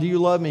of John, do you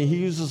love me? He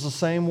uses the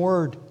same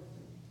word.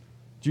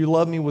 Do you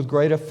love me with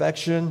great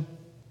affection?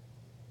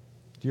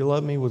 Do you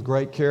love me with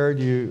great care?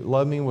 Do you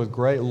love me with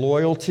great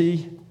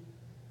loyalty?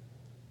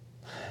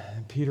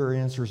 And Peter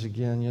answers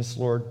again, yes,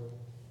 Lord.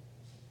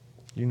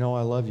 You know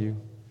I love you.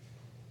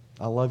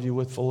 I love you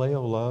with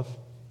phileo love.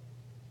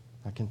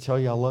 I can tell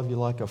you I love you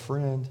like a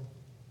friend.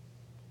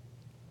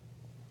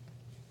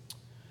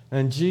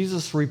 And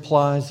Jesus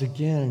replies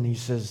again, and he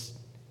says,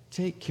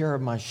 take care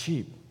of my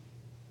sheep.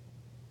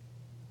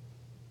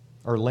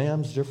 Are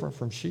lambs different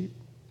from sheep?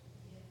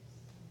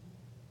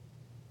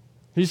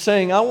 He's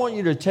saying, I want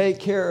you to take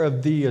care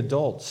of the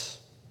adults.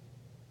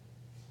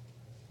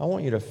 I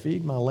want you to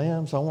feed my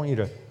lambs. I want you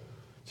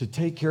to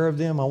take care of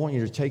them. I want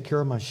you to take care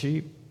of my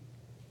sheep.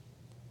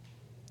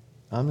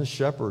 I'm the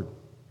shepherd.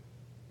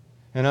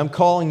 And I'm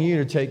calling you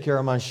to take care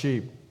of my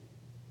sheep.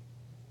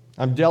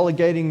 I'm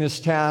delegating this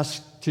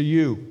task to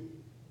you.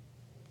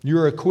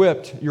 You're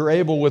equipped. You're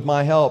able with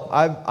my help.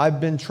 I've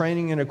been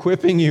training and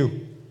equipping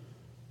you.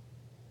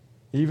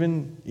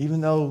 Even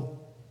though,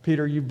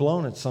 Peter, you've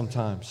blown it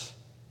sometimes.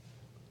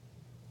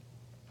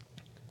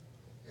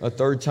 A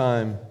third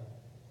time,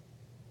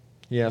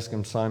 he asked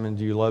him, Simon,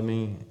 do you love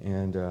me?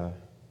 And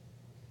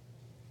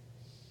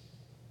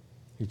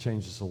he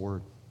changes the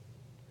word.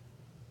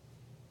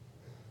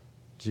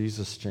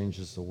 Jesus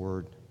changes the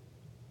word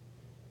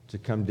to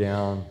come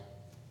down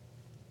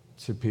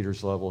to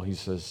Peter's level. He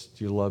says,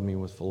 do you love me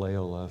with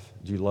phileo love?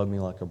 Do you love me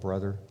like a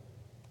brother?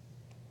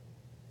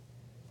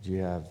 Do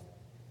you have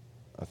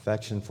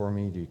affection for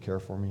me? Do you care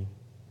for me?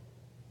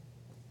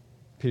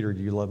 Peter,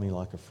 do you love me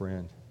like a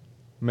friend?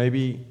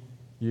 Maybe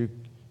you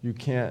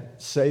can't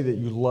say that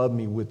you love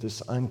me with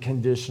this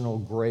unconditional,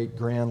 great,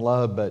 grand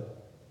love, but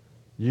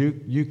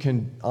you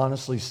can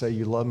honestly say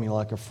you love me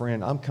like a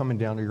friend. I'm coming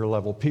down to your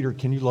level. Peter,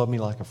 can you love me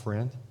like a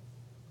friend?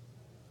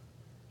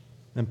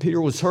 And Peter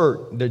was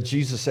hurt that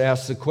Jesus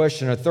asked the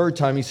question a third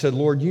time. He said,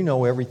 Lord, you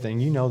know everything.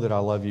 You know that I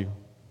love you.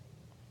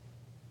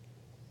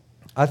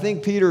 I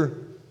think Peter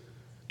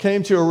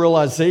came to a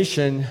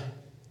realization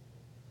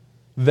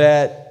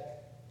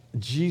that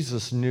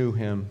Jesus knew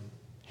him.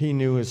 He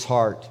knew his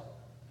heart.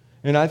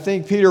 And I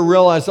think Peter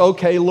realized,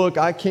 okay, look,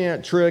 I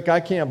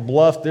can't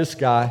bluff this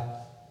guy.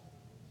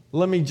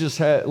 Let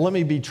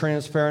me be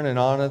transparent and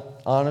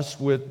honest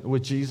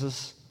with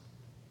Jesus.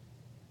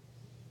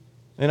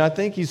 And I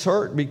think he's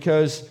hurt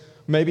because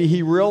maybe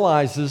he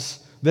realizes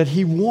that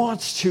he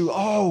wants to,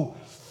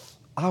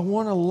 I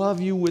want to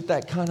love you with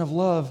that kind of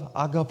love,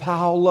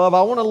 agapao love.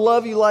 I want to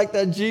love you like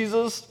that,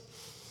 Jesus.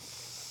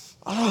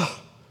 I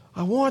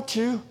want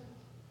to.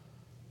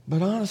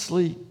 But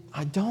honestly,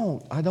 I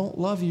don't. I don't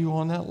love you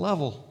on that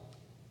level.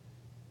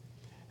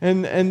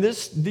 And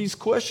these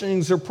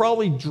questionings are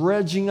probably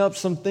dredging up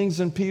some things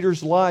in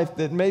Peter's life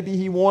that maybe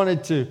he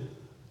wanted to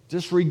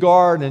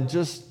disregard and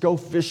just go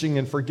fishing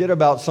and forget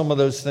about some of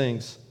those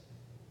things.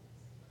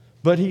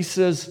 But he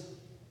says,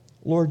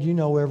 Lord, you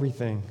know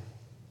everything.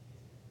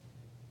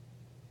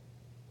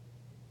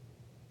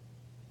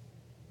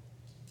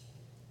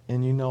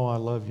 And you know I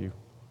love you.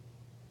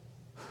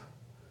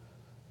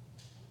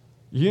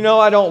 You know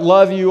I don't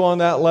love you on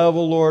that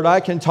level, Lord. I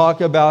can talk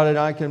about it,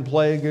 I can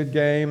play a good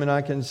game, and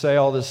I can say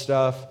all this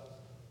stuff.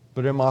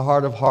 But in my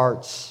heart of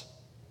hearts,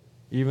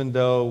 even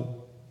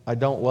though I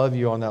don't love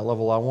you on that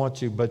level I want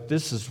to, but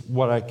this is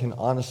what I can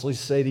honestly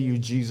say to you,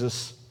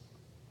 Jesus.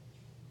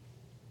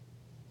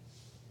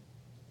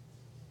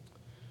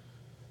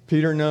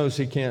 Peter knows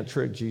he can't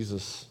trick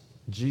Jesus.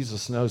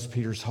 Jesus knows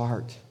Peter's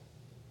heart.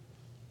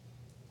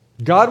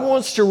 God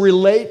wants to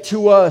relate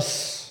to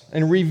us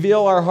and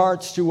reveal our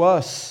hearts to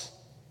us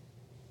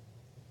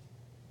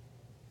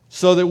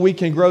so that we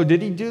can grow.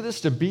 Did he do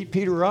this to beat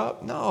Peter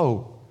up?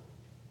 No.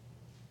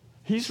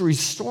 He's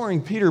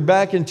restoring Peter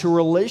back into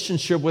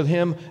relationship with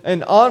him,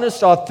 an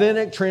honest,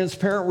 authentic,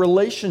 transparent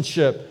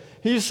relationship.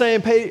 He's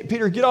saying,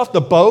 Peter, get off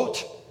the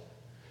boat.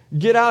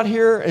 Get out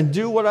here and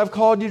do what I've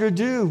called you to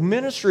do,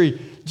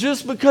 ministry.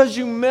 Just because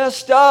you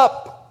messed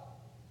up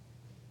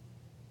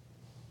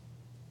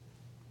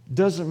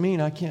doesn't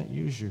mean I can't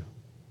use you.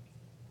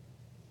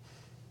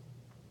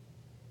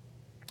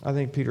 I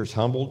think Peter's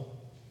humbled.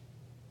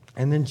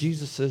 And then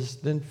Jesus says,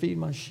 then feed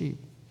my sheep.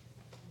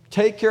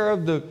 Take care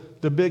of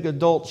the big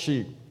adult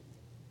sheep.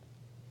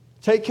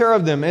 Take care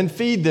of them and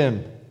feed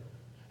them.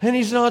 And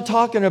he's not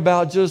talking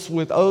about just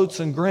with oats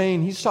and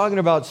grain. He's talking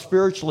about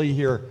spiritually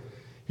here.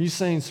 He's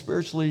saying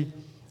spiritually,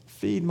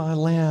 feed my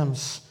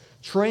lambs.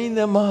 Train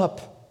them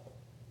up.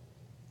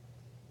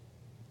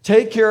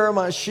 Take care of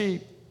my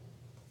sheep.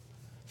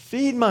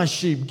 Feed my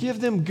sheep. Give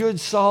them good,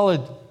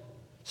 solid,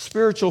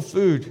 spiritual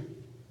food.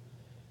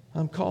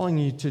 I'm calling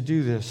you to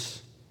do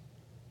this.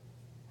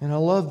 And I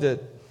love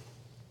that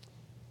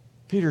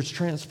Peter's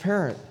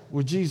transparent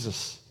with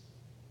Jesus.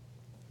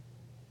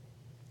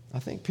 I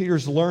think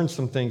Peter's learned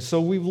some things.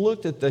 So we've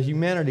looked at the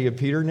humanity of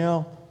Peter.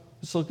 Now,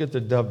 let's look at the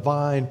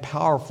divine,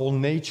 powerful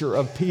nature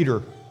of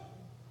Peter.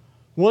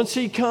 Once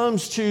he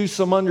comes to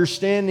some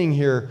understanding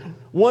here,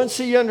 once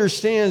he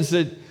understands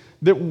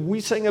that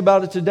we sing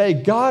about it today,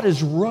 God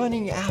is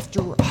running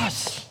after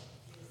us.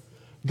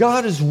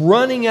 God is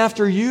running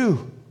after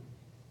you.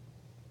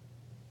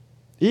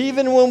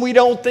 Even when we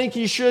don't think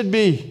he should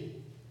be.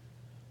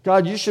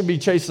 God, you should be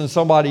chasing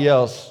somebody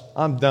else.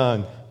 I'm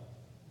done.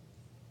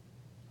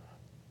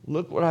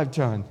 Look what I've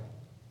done.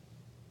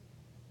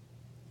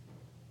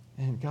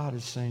 And God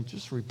is saying,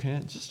 just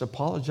repent, just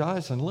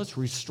apologize, and let's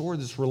restore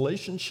this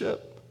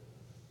relationship.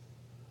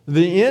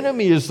 The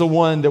enemy is the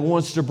one that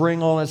wants to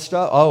bring all that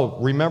stuff. Oh,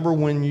 remember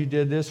when you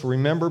did this?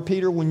 Remember,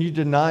 Peter, when you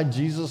denied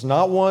Jesus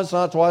not once,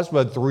 not twice,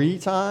 but 3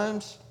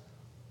 times?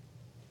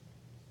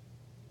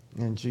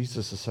 And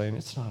Jesus is saying,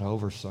 it's not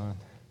over, son.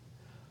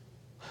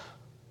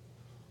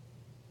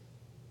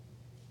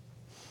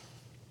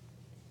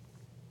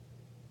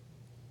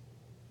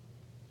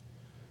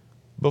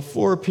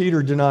 Before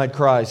Peter denied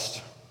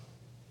Christ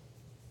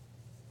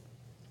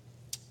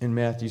in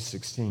Matthew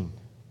 16,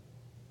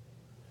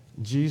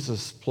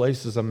 Jesus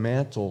places a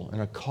mantle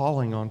and a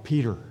calling on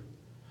Peter.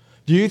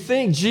 Do you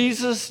think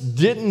Jesus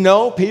didn't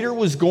know Peter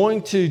was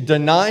going to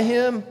deny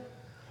him?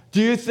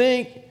 Do you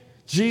think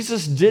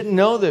Jesus didn't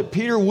know that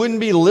Peter wouldn't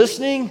be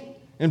listening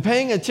and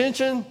paying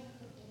attention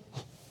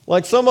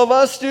like some of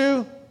us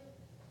do,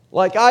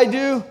 like I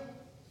do?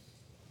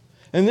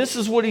 And this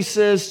is what he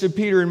says to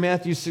Peter in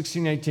Matthew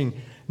 16:18.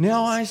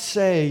 Now I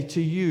say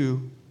to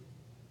you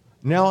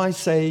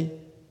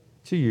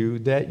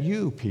that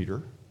you,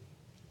 Peter,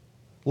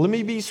 let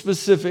me be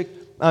specific.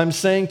 I'm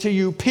saying to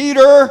you,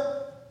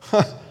 Peter,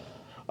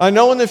 I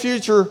know in the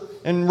future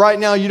and right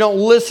now you don't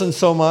listen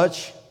so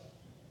much.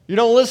 You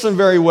don't listen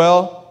very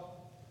well.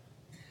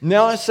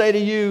 Now I say to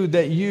you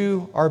that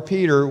you are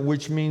Peter,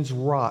 which means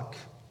rock.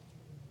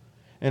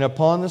 And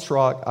upon this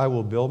rock I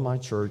will build my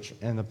church,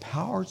 and the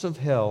powers of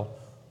hell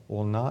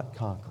will not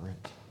conquer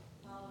it.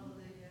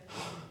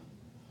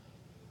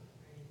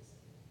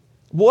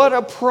 What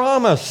a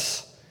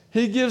promise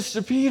he gives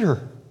to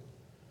Peter.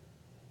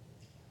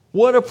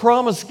 What a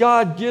promise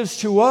God gives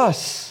to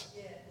us.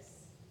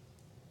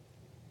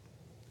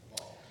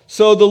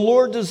 So the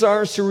Lord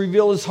desires to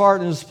reveal his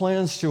heart and his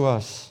plans to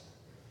us.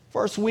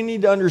 First, we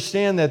need to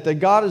understand that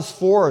God is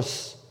for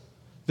us,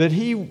 that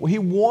he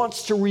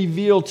wants to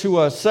reveal to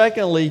us.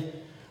 Secondly,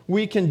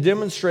 we can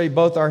demonstrate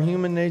both our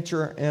human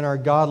nature and our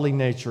godly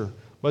nature.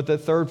 But the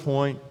third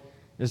point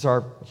is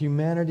our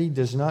humanity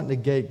does not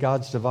negate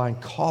God's divine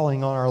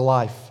calling on our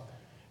life.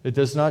 It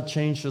does not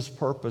change his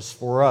purpose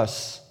for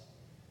us.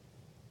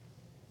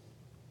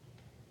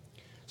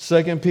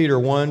 2 Peter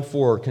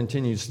 1:4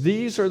 continues,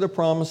 these are the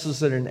promises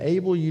that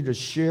enable you to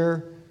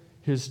share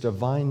his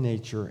divine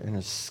nature and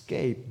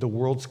escape the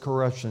world's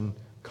corruption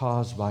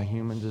caused by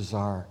human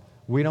desire.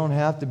 We don't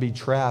have to be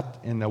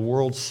trapped in the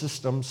world's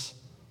systems.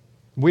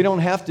 We don't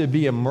have to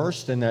be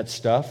immersed in that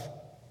stuff.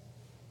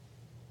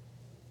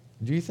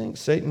 Do you think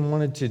Satan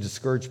wanted to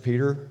discourage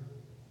Peter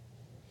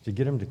to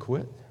get him to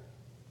quit?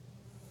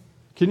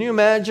 Can you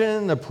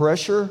imagine the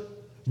pressure?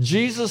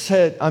 Jesus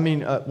had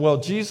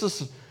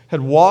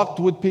walked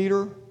with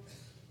Peter,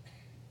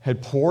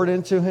 had poured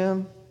into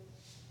him,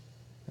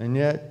 and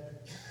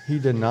yet he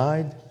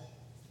denied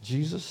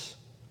Jesus.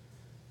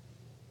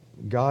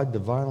 God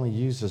divinely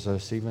uses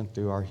us even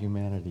through our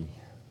humanity.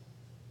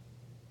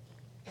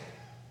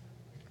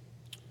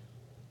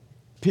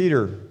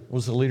 Peter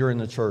was the leader in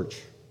the church.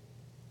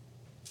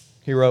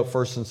 he wrote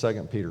 1st and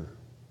 2nd Peter.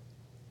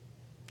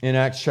 In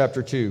Acts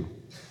chapter 2,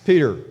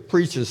 Peter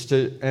preaches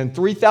and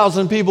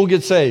 3,000 people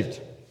get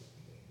saved.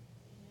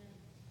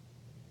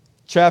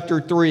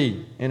 Chapter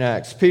 3 in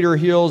Acts, Peter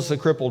heals the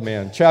crippled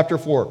man. Chapter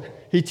 4,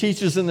 he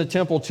teaches in the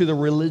temple to the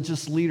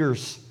religious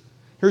leaders.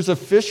 Here's a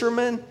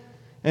fisherman,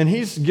 and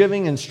he's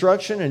giving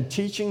instruction and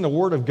teaching the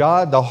Word of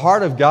God, the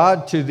heart of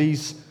God, to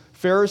these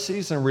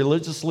Pharisees and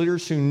religious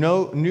leaders who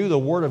knew the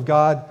Word of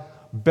God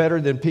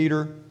better than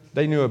Peter.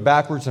 They knew it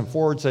backwards and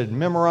forwards. They'd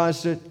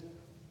memorized it.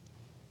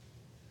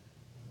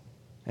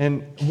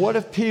 And what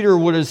if Peter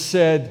would have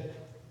said,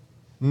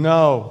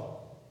 no,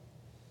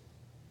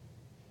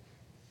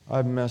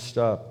 I've messed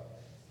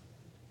up.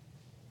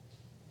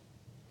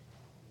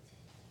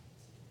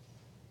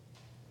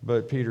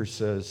 But Peter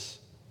says,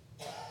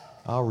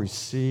 I'll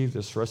receive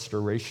this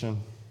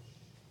restoration,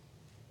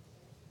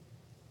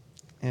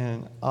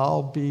 and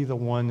I'll be the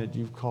one that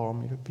you've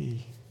called me to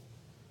be,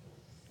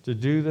 to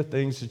do the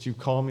things that you've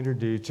called me to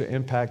do, to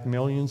impact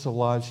millions of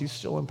lives. He's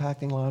still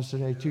impacting lives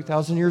today,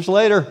 2,000 years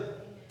later.